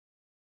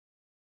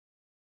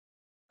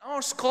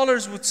Our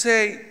scholars would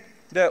say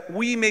that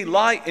we may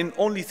lie in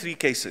only three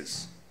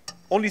cases.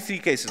 Only three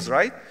cases,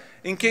 right?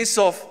 In case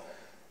of,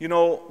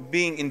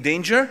 being in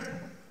danger,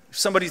 if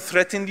somebody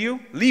threatened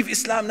you, leave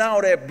Islam now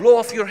or I blow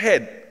off your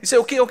head. You say,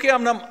 okay,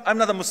 I'm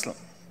not a Muslim.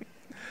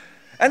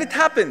 And it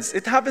happens.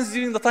 It happens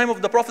during the time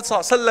of the Prophet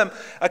ﷺ.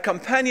 A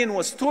companion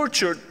was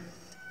tortured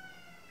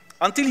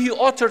until he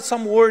uttered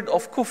some word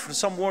of kufr,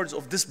 some words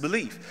of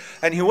disbelief.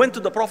 And he went to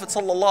the Prophet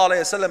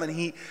ﷺ and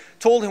he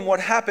told him what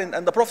happened.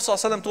 And the Prophet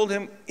ﷺ told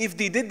him, if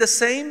they did the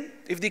same,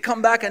 if they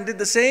come back and did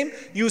the same,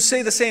 you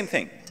say the same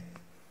thing.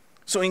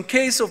 So in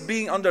case of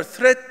being under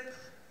threat,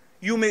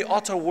 you may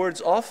utter words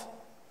of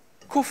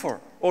kufr,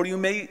 or you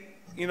may,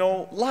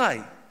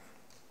 lie.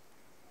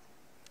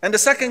 And the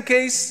second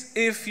case,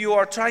 if you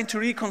are trying to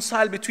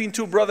reconcile between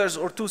two brothers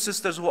or two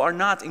sisters who are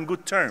not in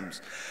good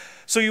terms.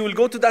 So you will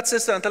go to that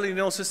sister and tell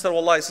her, sister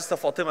Wallahi, sister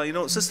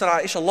Fatima, sister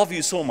Aisha love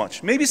you so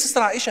much. Maybe sister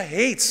Aisha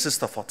hates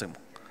sister Fatima.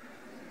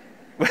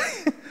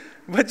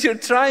 But you're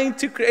trying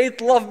to create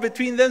love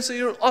between them, so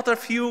you'll utter a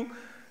few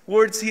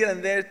words here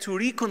and there to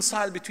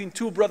reconcile between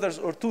two brothers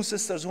or two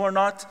sisters who are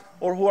not,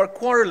 or who are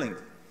quarreling.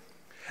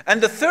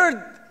 And the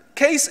third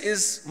case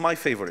is my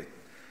favorite,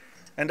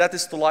 and that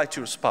is to lie to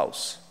your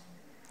spouse.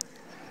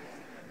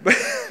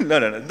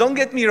 No, don't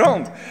get me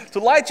wrong. To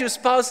lie to your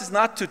spouse is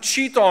not to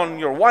cheat on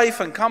your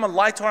wife and come and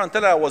lie to her and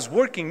tell her I was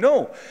working.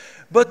 No,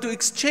 but to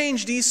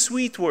exchange these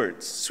sweet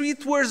words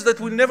that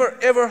will never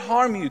ever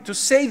harm you, to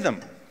say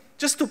them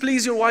just to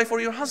please your wife or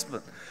your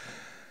husband.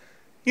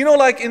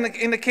 Like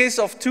in the case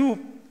of two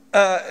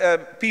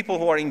people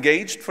who are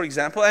engaged, for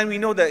example, and we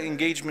know that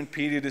engagement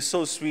period is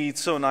so sweet,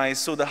 so nice.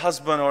 So the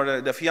husband or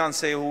the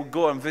fiancé will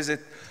go and visit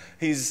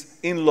his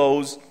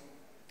in-laws.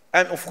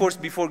 And of course,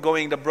 before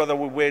going, the brother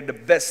will wear the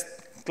best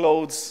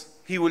clothes.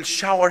 He will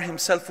shower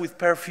himself with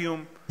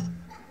perfume,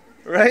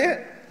 right?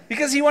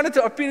 Because he wanted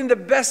to appear in the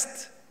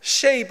best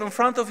shape in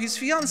front of his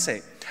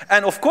fiancé.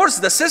 And of course,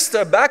 the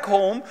sister back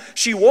home,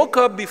 she woke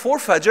up before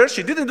Fajr.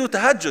 She didn't do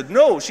tahajjud.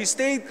 No, she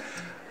stayed...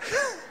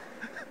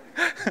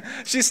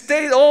 she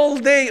stayed all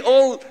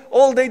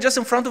day just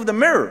in front of the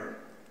mirror.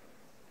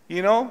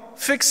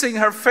 Fixing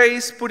her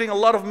face, putting a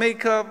lot of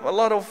makeup, a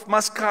lot of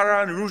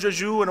mascara and rouge à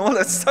joues and all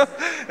that stuff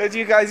that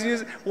you guys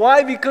use.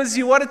 Why? Because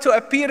you wanted to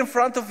appear in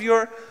front of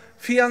your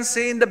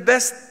fiancé in the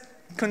best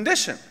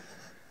condition.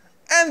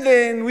 And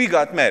then we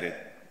got married.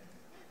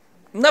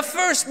 The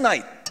first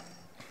night,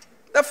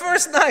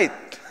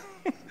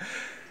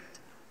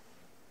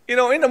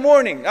 in the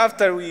morning,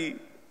 after we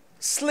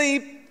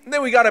sleep,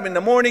 then we got up in the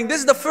morning.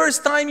 This is the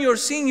first time you're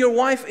seeing your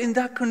wife in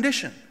that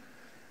condition.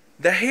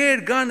 The hair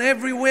gone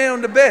everywhere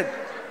on the bed.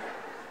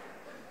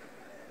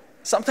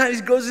 Sometimes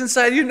it goes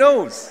inside your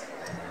nose.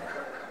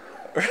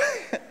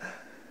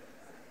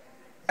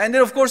 And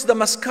then, of course, the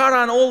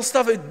mascara and all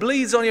stuff, it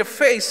bleeds on your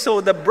face. So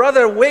the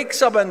brother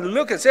wakes up and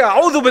looks and says,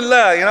 A'udhu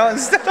Billah,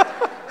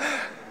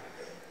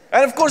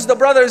 And of course, the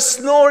brother is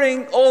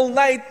snoring all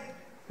night.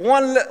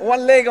 One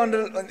leg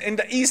in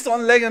the east,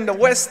 one leg in the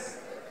west.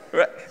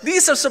 Right?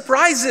 These are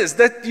surprises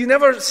that you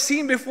never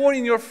seen before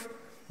in your...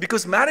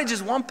 Because marriage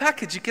is one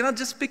package. You cannot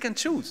just pick and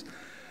choose.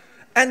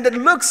 And the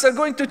looks are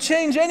going to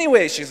change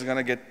anyway. She's going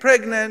to get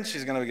pregnant.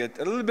 She's going to get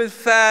a little bit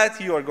fat.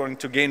 You are going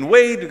to gain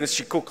weight because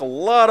she cooked a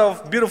lot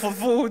of beautiful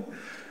food.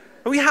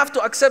 We have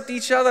to accept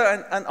each other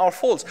and our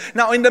faults.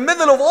 Now, in the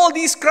middle of all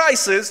these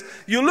crises,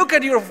 you look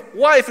at your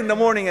wife in the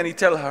morning and you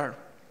tell her,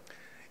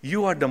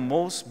 you are the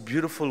most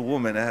beautiful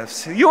woman I have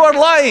seen. You are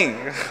lying.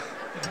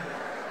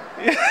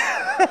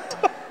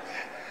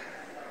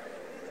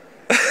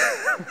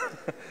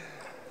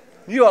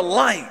 You are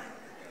lying.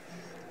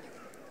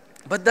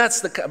 But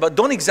but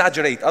don't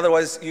exaggerate.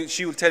 Otherwise,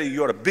 she will tell you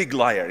you're a big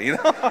liar.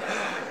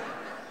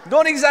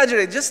 Don't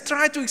exaggerate. Just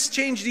try to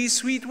exchange these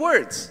sweet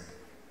words.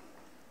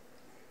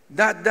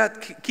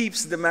 That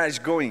keeps the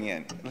marriage going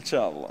in,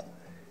 inshallah.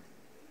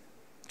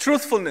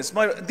 Truthfulness.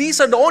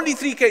 These are the only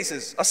three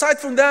cases. Aside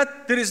from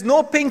that, there is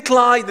no pink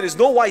lie, there is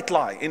no white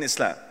lie in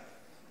Islam.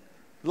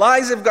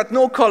 Lies have got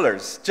no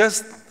colors.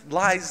 Just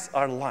lies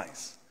are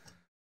lies.